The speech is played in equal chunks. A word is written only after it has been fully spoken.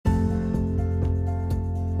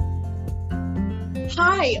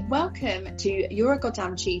Hi, welcome to You're a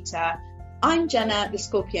Goddamn Cheater. I'm Jenna, the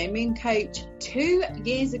Scorpio Moon Coach. 2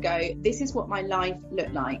 years ago, this is what my life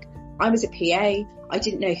looked like. I was a PA, I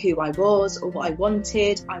didn't know who I was or what I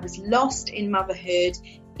wanted. I was lost in motherhood,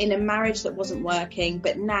 in a marriage that wasn't working,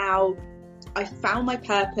 but now I've found my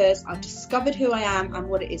purpose, I've discovered who I am and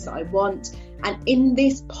what it is that I want. And in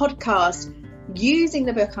this podcast, using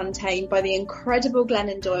the book Untamed by the incredible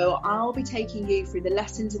Glennon Doyle, I'll be taking you through the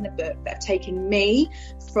lessons in the book that have taken me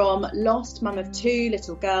from lost mum of 2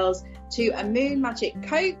 little girls to a moon magic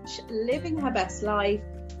coach living her best life.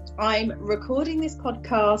 I'm recording this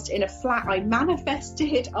podcast in a flat I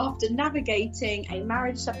manifested after navigating a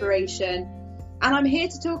marriage separation, and I'm here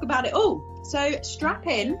to talk about it all. So strap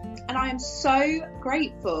in, and I am so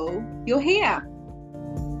grateful you're here.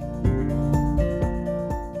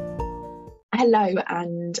 Hello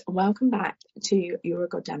and welcome back to You're a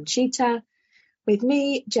Goddamn Cheater with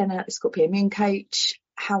me, Jenna, the Scorpio Moon Coach.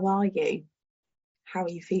 How are you? How are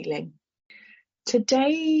you feeling?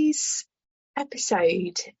 Today's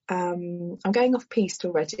episode, I'm going off piste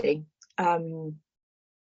already,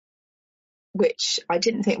 which I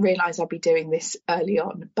didn't realise I'd be doing this early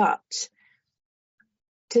on, but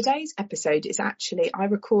today's episode is actually, I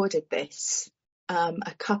recorded this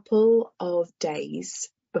a couple of days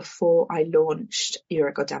before I launched You're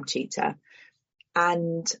a Goddamn Cheater,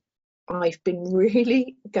 and I've been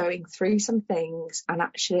really going through some things, and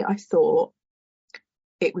actually I thought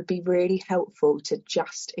it would be really helpful to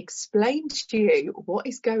just explain to you what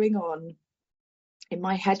is going on in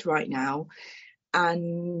my head right now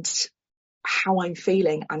and how I'm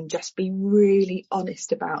feeling, and just be really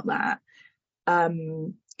honest about that,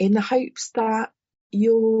 in the hopes that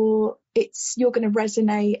you're going to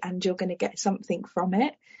resonate and you're going to get something from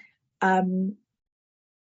it.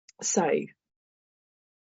 So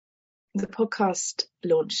the podcast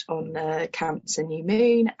launched on Cancer New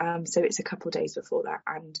Moon, so it's a couple of days before that,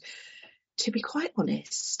 and to be quite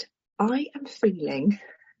honest, I am feeling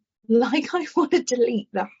like I want to delete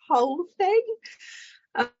the whole thing.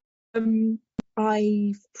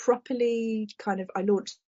 I've properly I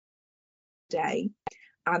launched today,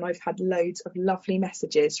 and I've had loads of lovely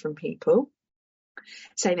messages from people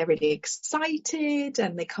saying they're really excited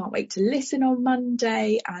and they can't wait to listen on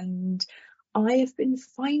Monday, and I have been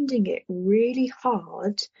finding it really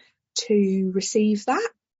hard to receive that.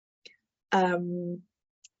 And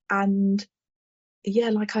yeah,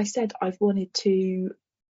 like I said, I've wanted to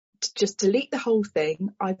just delete the whole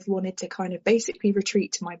thing. I've wanted to kind of basically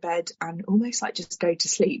retreat to my bed and almost like just go to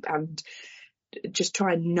sleep and just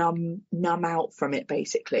try and numb out from it,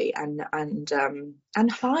 basically, and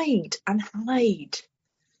hide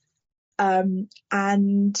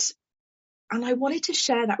and I wanted to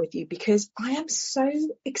share that with you because I am so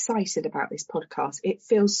excited about this podcast. It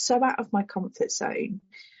feels so out of my comfort zone,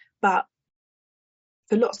 but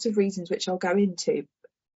for lots of reasons which I'll go into.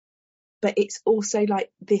 But it's also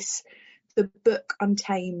like this, the book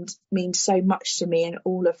Untamed means so much to me, and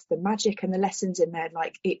all of the magic and the lessons in there,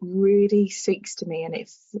 like it really speaks to me, and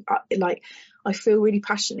it's like I feel really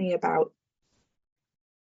passionately about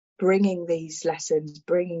bringing these lessons,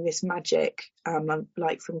 bringing this magic,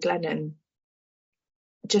 like from Glennon,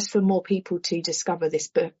 just for more people to discover this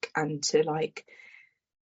book and to like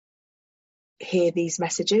hear these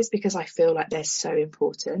messages, because I feel like they're so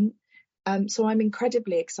important. So I'm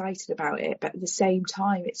incredibly excited about it, but at the same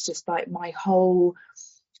time, it's just like my whole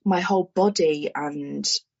body and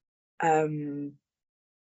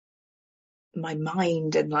my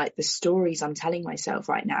mind and like the stories I'm telling myself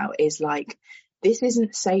right now is like, this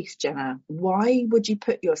isn't safe, Jenna. Why would you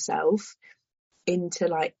put yourself into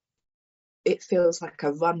like, it feels like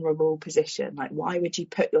a vulnerable position? Like, why would you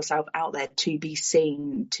put yourself out there to be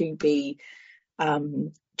seen, to be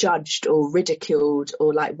judged or ridiculed,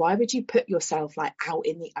 or like, why would you put yourself like out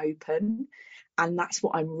in the open? And that's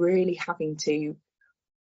what I'm really having to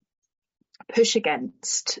push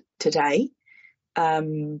against today,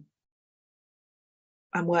 and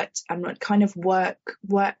kind of work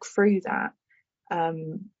through that,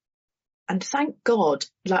 and thank God,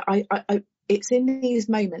 like I it's in these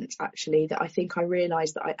moments actually that I think I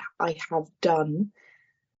realise that I have done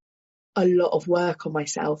a lot of work on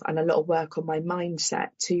myself and a lot of work on my mindset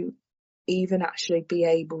to even actually be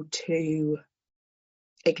able to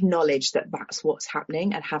acknowledge that that's what's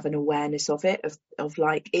happening and have an awareness of it, of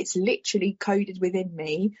like, it's literally coded within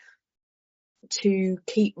me to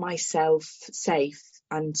keep myself safe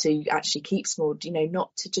and to actually keep small,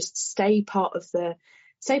 not to just stay part of the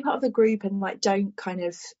group and like don't kind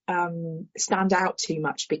of stand out too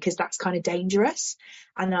much, because that's kind of dangerous.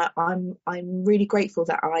 And I'm really grateful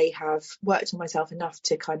that I have worked on myself enough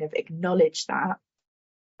to kind of acknowledge that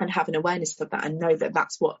and have an awareness of that and know that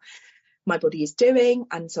that's what my body is doing.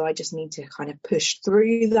 And so I just need to kind of push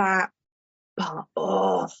through that.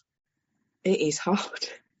 But it is hard.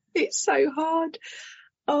 It's so hard.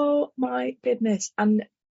 Oh my goodness. And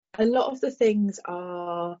a lot of the things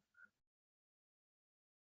are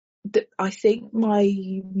that I think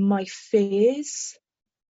my fears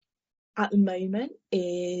at the moment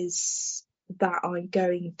is that I'm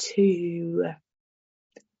going to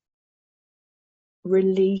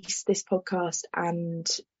release this podcast and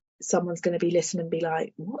someone's going to be listening and be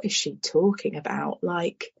like, what is she talking about?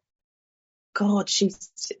 Like, God,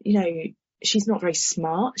 she's not very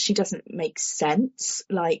smart. She doesn't make sense.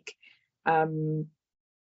 And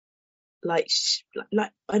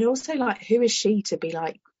also like, who is she to be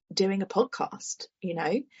like doing a podcast?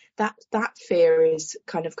 That fear is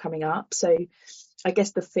kind of coming up. So I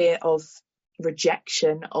guess the fear of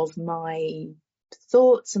rejection of my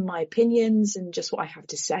thoughts and my opinions and just what I have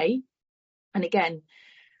to say. And again,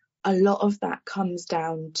 a lot of that comes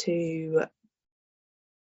down to,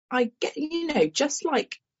 I get, just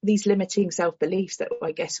like these limiting self-beliefs that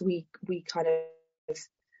I guess we kind of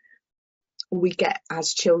we get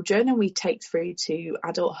as children and we take through to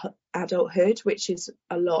adulthood, which is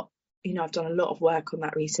a lot. I've done a lot of work on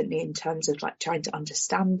that recently in terms of like trying to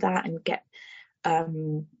understand that and get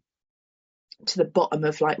to the bottom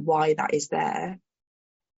of like why that is there.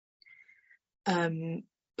 But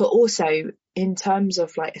also in terms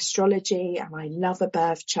of like astrology, and I love a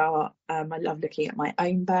birth chart. I love looking at my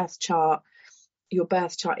own birth chart. Your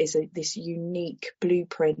birth chart is this unique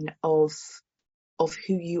blueprint of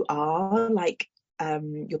who you are, like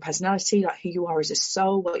your personality, like who you are as a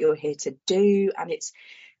soul, what you're here to do. And it's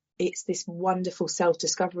this wonderful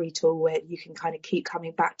self-discovery tool where you can kind of keep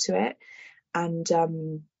coming back to it. And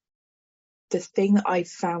the thing that I've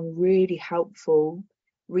found really helpful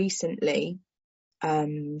recently,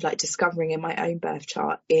 like discovering in my own birth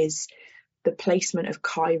chart, is the placement of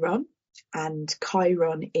Chiron. And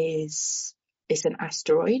Chiron is an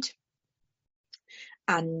asteroid.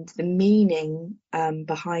 And the meaning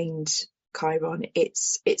behind Chiron,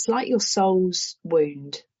 it's like your soul's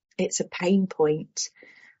wound. It's a pain point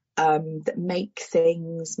that make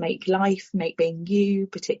life, make being you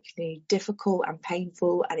particularly difficult and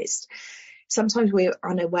painful. And it's sometimes we're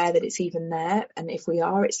unaware that it's even there. And if we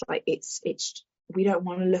are, it's like it's we don't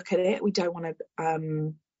want to look at it. We don't want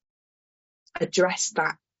to address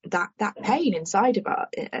that pain inside of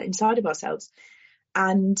ourselves.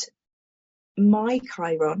 And my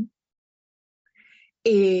Chiron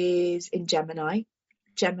is in Gemini.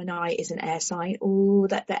 Gemini is an air sign.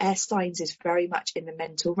 That the air signs is very much in the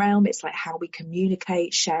mental realm. It's like how we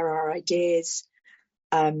communicate, share our ideas.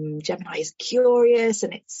 Gemini is curious,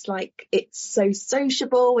 and it's so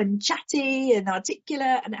sociable and chatty and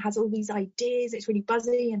articulate, and it has all these ideas. It's really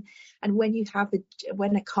buzzy, and when you have we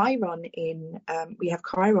have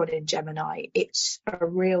Chiron in Gemini, it's a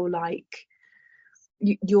real like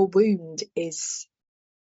your wound is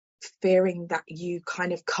fearing that you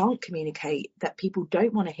kind of can't communicate, that people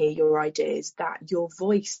don't want to hear your ideas, that your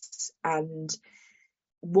voice and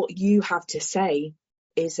what you have to say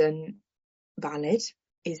isn't valid,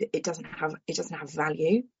 it doesn't have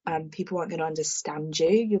value. People aren't going to understand you.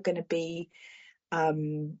 You're going to be like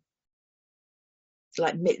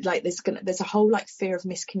there's a whole like fear of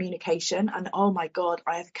miscommunication. And oh my God,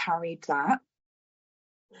 I have carried that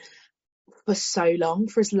for so long,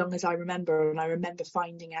 for as long as I remember. And I remember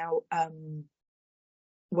finding out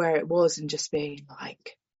where it was and just being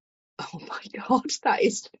like, oh my God,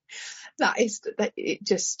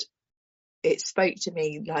 it spoke to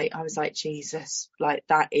me. Like I was like, Jesus, like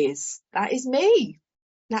that is me.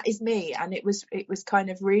 And it was kind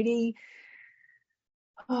of really,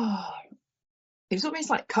 it was almost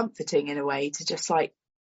like comforting in a way to just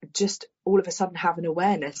all of a sudden have an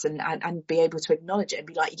awareness and be able to acknowledge it and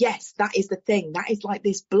be like, yes, that is the thing. That is like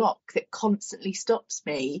this block that constantly stops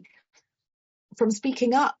me from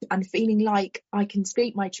speaking up and feeling like I can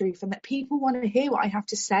speak my truth and that people want to hear what I have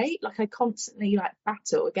to say. Like I constantly like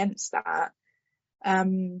battle against that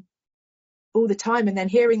all the time. And then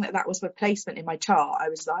hearing that was my placement in my chart, I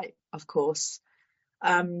was like, of course.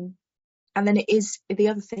 And then the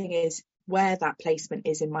other thing is where that placement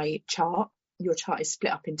is in my chart. Your chart is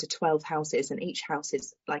split up into 12 houses, and each house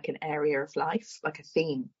is like an area of life, like a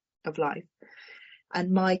theme of life.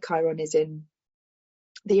 And my Chiron is in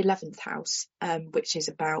the 11th house, which is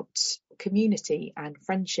about community and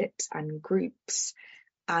friendships and groups.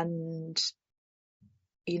 And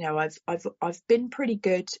I've been pretty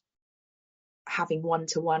good having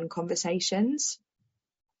one-to-one conversations,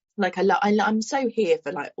 like I'm so here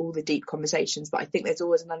for like all the deep conversations, but I think there's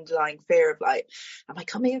always an underlying fear of like, am I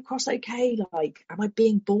coming across okay? Like, am I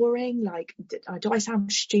being boring? Like, do I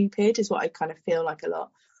sound stupid? Is what I kind of feel like a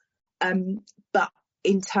lot. But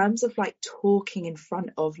in terms of like talking in front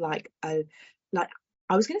of like I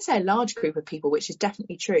was going to say a large group of people, which is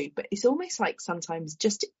definitely true, but it's almost like sometimes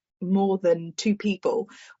just more than two people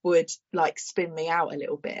would like spin me out a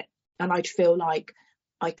little bit, and I'd feel like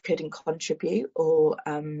I couldn't contribute, or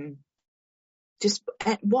just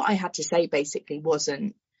what I had to say basically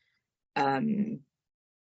wasn't good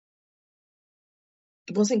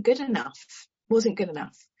enough.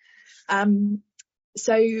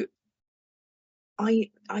 So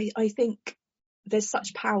I think there's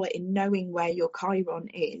such power in knowing where your Chiron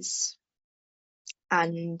is,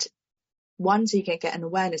 and one, so you can get an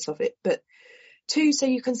awareness of it, but two, so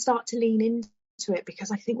you can start to lean into it, because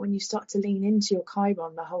I think when you start to lean into your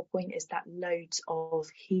Chiron, the whole point is that loads of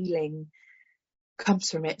healing comes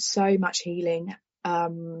from it, so much healing,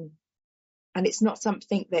 and it's not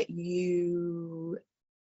something that you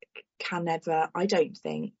can ever, I don't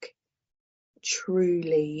think,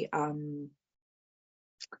 truly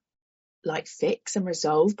like fix and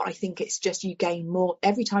resolve, but I think it's just you gain more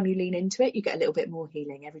every time you lean into it. You get a little bit more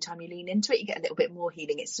healing every time you lean into it. You get a little bit more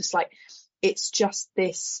healing. It's just like, it's just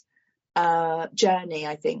this journey,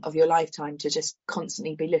 I think, of your lifetime to just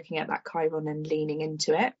constantly be looking at that Chiron and leaning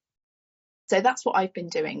into it. So that's what I've been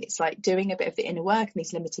doing. It's like doing a bit of the inner work and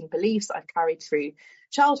these limiting beliefs that I've carried through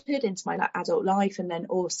childhood into my like adult life, and then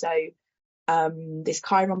also this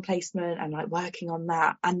Chiron placement and like working on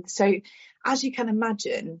that. And so, as you can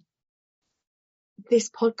imagine,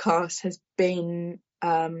 this podcast has been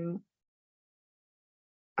a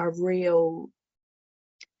real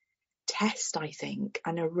test, I think,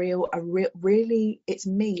 and a real really, it's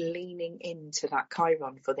me leaning into that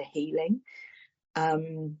Chiron for the healing.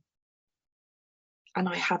 And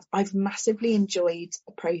I've massively enjoyed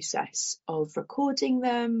the process of recording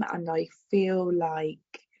them, and I feel like,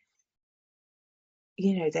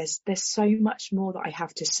 you know, there's so much more that I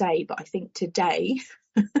have to say, but I think today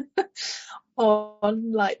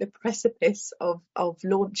on like the precipice of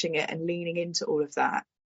launching it and leaning into all of that,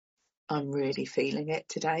 I'm really feeling it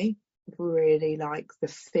today. Really, like, the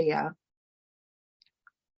fear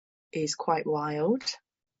is quite wild,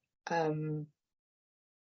 and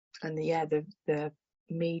the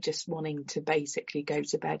me just wanting to basically go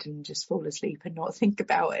to bed and just fall asleep and not think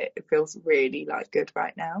about it. It feels really like good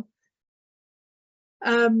right now.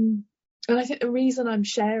 And I think the reason I'm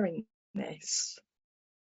sharing this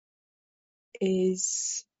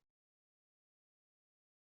is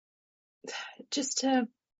just to,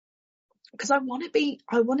 because I want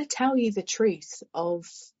to tell you the truth of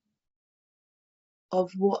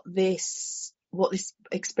what this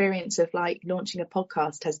experience of like launching a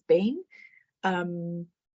podcast has been, and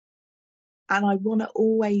I want to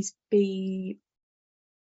always be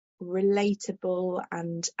relatable,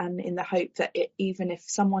 and in the hope that even if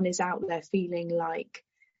someone is out there feeling like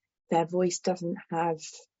their voice doesn't have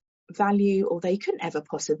value, or they couldn't ever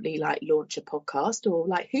possibly like launch a podcast, or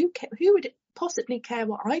like who would possibly care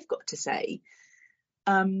what I've got to say,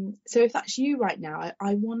 so if that's you right now,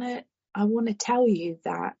 I want to tell you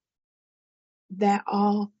that there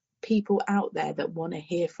are people out there that want to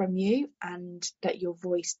hear from you, and that your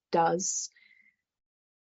voice does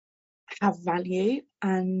have value,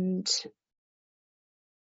 and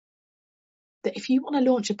that if you want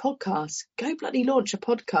to launch a podcast, go bloody launch a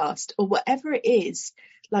podcast, or whatever it is.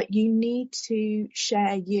 Like, you need to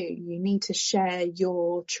share you need to share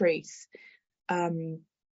your truth, and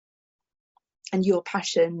your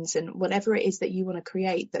passions, and whatever it is that you want to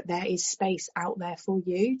create, that there is space out there for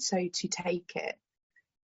you, so to take it,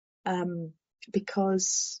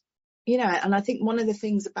 because, you know, and I think one of the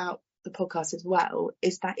things about the podcast as well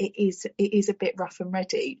is that it is a bit rough and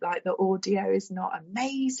ready. Like, the audio is not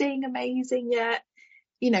amazing yet,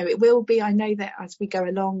 you know. It will be. I know that as we go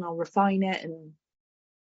along, I'll refine it and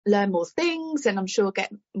learn more things, and I'm sure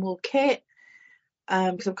get more kit,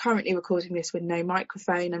 because I'm currently recording this with no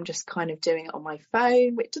microphone. I'm just kind of doing it on my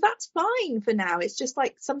phone, which that's fine for now. It's just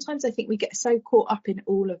like, sometimes I think we get so caught up in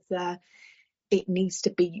all of the, it needs to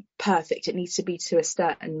be perfect, it needs to be to a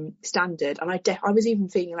certain standard. And I was even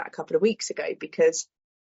feeling that a couple of weeks ago, because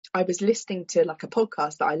I was listening to like a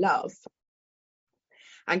podcast that I love,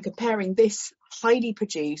 and comparing this highly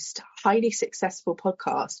produced, highly successful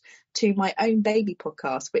podcast to my own baby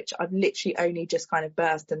podcast, which I've literally only just kind of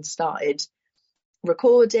birthed and started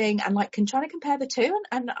recording, and like trying to compare the two,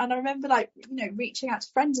 and I remember, like, you know, reaching out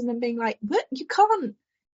to friends and then being like, what, you can't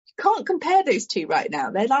compare those two right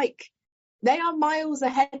now. They're like, they are miles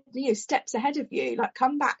ahead, steps ahead of you. Like,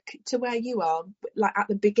 come back to where you are, like at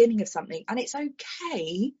the beginning of something, and it's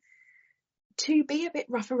okay to be a bit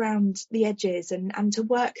rough around the edges and to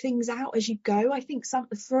work things out as you go. I think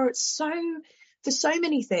for so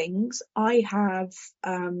many things, I have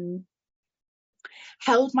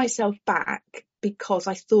held myself back because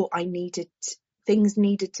I thought all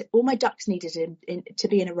my ducks needed to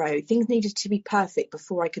be in a row. Things needed to be perfect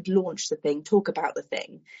before I could launch the thing, talk about the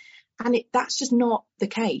thing. And that's just not the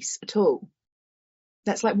case at all.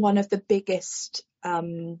 That's like one of the biggest, I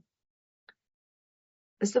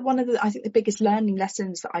think the biggest learning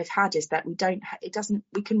lessons that I've had is that we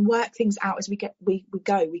can work things out as we go.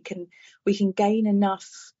 We can gain enough.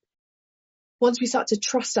 Once we start to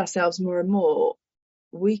trust ourselves more and more,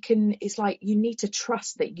 it's like you need to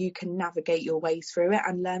trust that you can navigate your way through it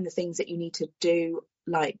and learn the things that you need to do,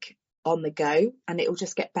 like on the go, and it will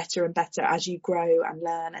just get better and better as you grow and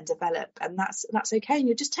learn and develop, and that's okay. And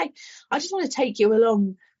I just want to take you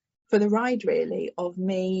along for the ride, really, of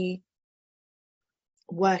me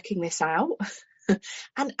working this out.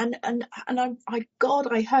 and I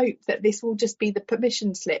hope that this will just be the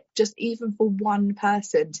permission slip, just even for one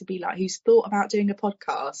person to be like, who's thought about doing a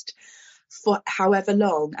podcast for however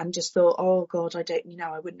long and just thought, oh God, I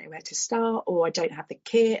wouldn't know where to start, or I don't have the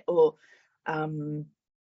kit, or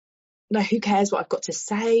no, who cares what I've got to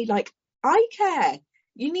say? Like, I care.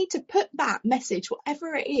 You need to put that message,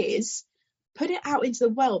 whatever it is, put it out into the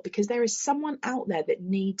world, because there is someone out there that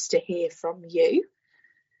needs to hear from you.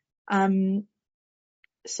 I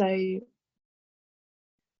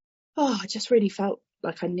just really felt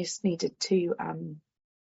like I just needed to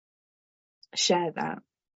share that.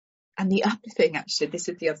 And the other thing, actually, this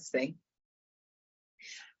is the other thing.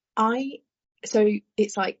 So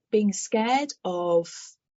it's like being scared of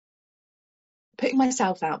putting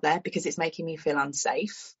myself out there because it's making me feel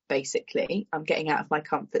unsafe. Basically, I'm getting out of my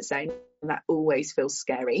comfort zone, and that always feels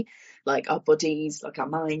scary. Like, our bodies, like our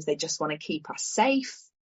minds, they just want to keep us safe,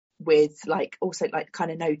 with like also like kind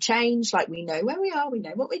of no change. Like, we know where we are, we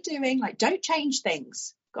know what we're doing, like, don't change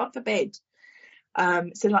things, God forbid.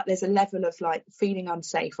 So like there's a level of like feeling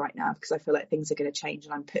unsafe right now because I feel like things are going to change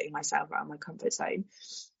and I'm putting myself out of my comfort zone.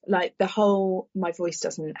 Like, my voice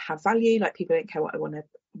doesn't have value, like people don't care what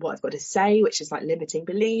I've got to say, which is like limiting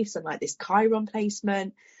beliefs and like this Chiron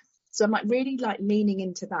placement. So I'm like really like leaning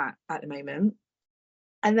into that at the moment.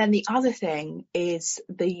 And then the other thing is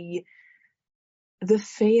the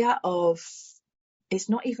fear of, it's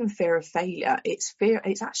not even fear of failure, it's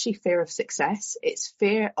actually fear of success. It's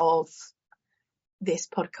fear of this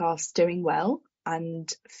podcast doing well and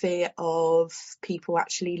fear of people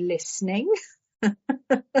actually listening.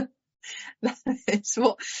 That's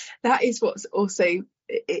what's also,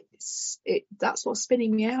 that's what's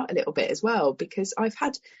spinning me out a little bit as well, because I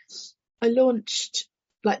launched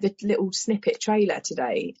like the little snippet trailer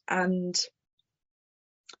today, and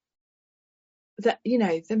that,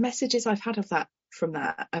 the messages I've had from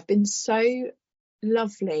that have been so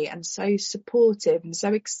lovely and so supportive and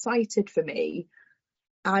so excited for me,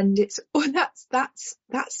 and that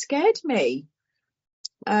scared me,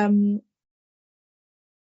 and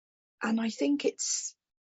I think it's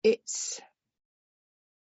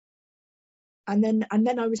and then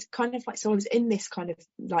I was kind of like, so I was in this kind of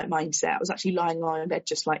like mindset. I was actually lying on my bed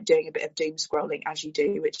just like doing a bit of doom scrolling, as you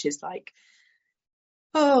do, which is like,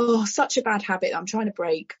 oh, such a bad habit that I'm trying to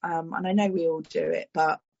break, and I know we all do it,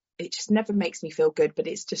 but it just never makes me feel good. But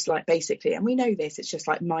it's just like, basically, and we know this, it's just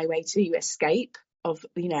like my way to escape of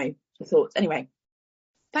the thoughts. Anyway,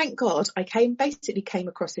 thank God I came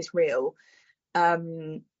across this reel,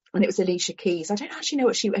 and it was Alicia Keys. I don't actually know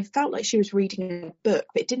it felt like she was reading a book,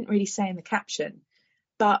 but it didn't really say in the caption.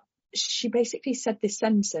 But she basically said this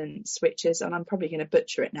sentence, which is, and I'm probably going to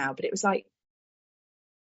butcher it now, but it was like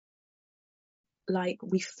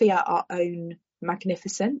we fear our own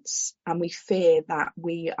magnificence, and we fear that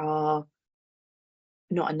we are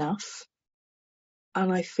not enough.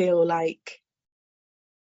 And I feel like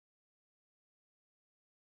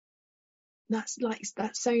that's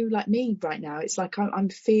so like me right now. It's like I'm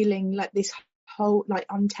feeling like this whole, like,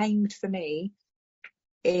 Untamed for me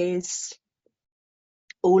is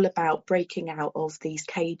all about breaking out of these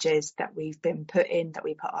cages that we've been put in, that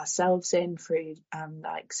we put ourselves in through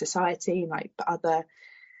like society, like other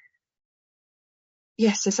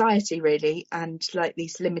society really, and like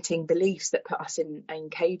these limiting beliefs that put us in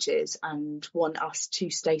cages and want us to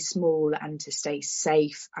stay small and to stay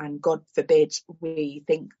safe, and God forbid we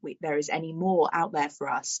think there is any more out there for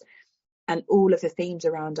us. And all of the themes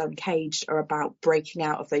around Uncaged are about breaking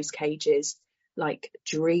out of those cages, like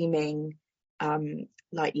dreaming,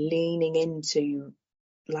 like leaning into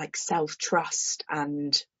like self-trust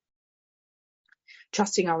and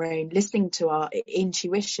trusting our own, listening to our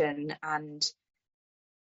intuition, and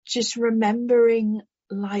just remembering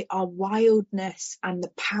like our wildness and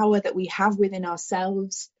the power that we have within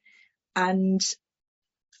ourselves. And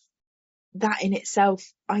that in itself,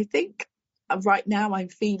 I think right now I'm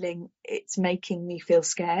feeling it's making me feel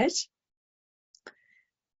scared.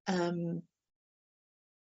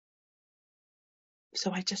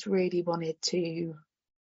 So I just really wanted to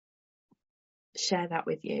share that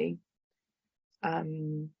with you.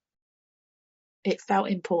 It felt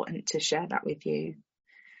important to share that with you.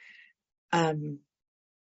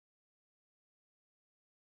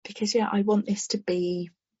 Because I want this to be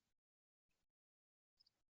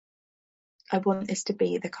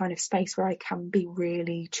the kind of space where I can be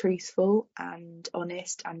really truthful and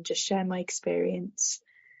honest and just share my experience,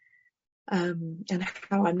 and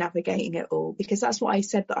how I'm navigating it all, because that's what I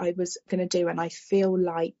said that I was going to do. And I feel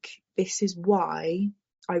like this is why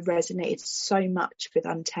I resonated so much with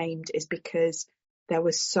Untamed, is because there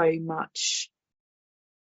was so much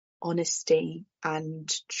honesty and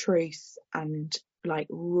truth and like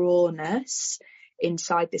rawness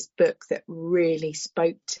inside this book that really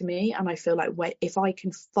spoke to me. And I feel like if I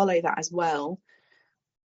can follow that as well,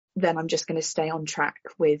 then I'm just going to stay on track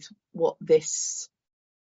with what this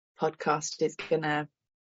podcast is going to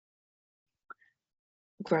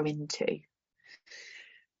grow into.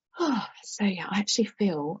 So yeah, I actually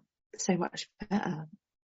feel so much better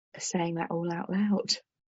saying that all out loud.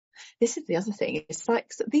 This is the other thing. It's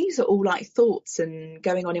like, these are all like thoughts and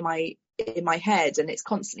going on in my head, and it's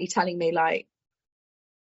constantly telling me, like,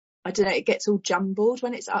 I don't know, it gets all jumbled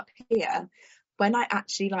when it's up here. When I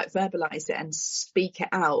actually like verbalize it and speak it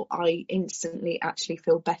out, I instantly actually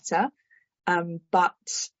feel better.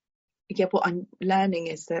 But yeah, what I'm learning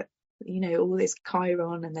is that, all this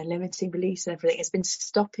Chiron and the limiting beliefs and everything has been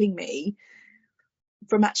stopping me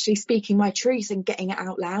from actually speaking my truth and getting it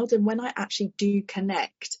out loud. And when I actually do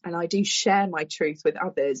connect and I do share my truth with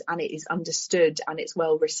others and it is understood and it's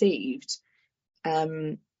well received,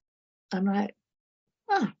 I'm like,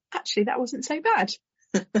 actually that wasn't so bad.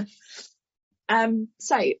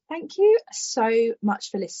 So thank you so much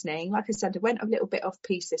for listening. Like I said, I went a little bit off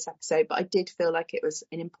piece this episode, but I did feel like it was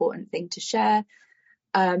an important thing to share.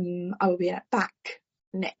 I will be back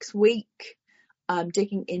next week,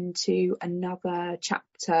 digging into another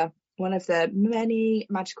chapter, one of the many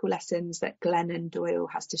magical lessons that Glennon Doyle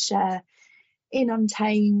has to share in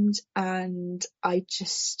Untamed. And I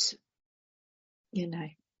just,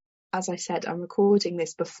 as I said, I'm recording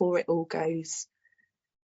this before it all goes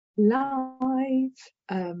live.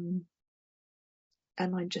 And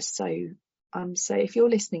I'm so, if you're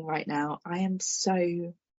listening right now, I am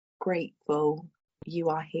so grateful you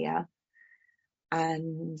are here.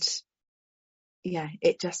 And yeah,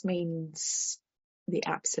 it just means the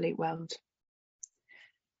absolute world.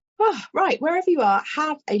 Right, wherever you are,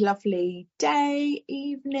 have a lovely day,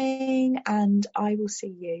 evening, and I will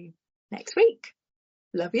see you next week.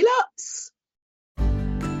 Love you lots.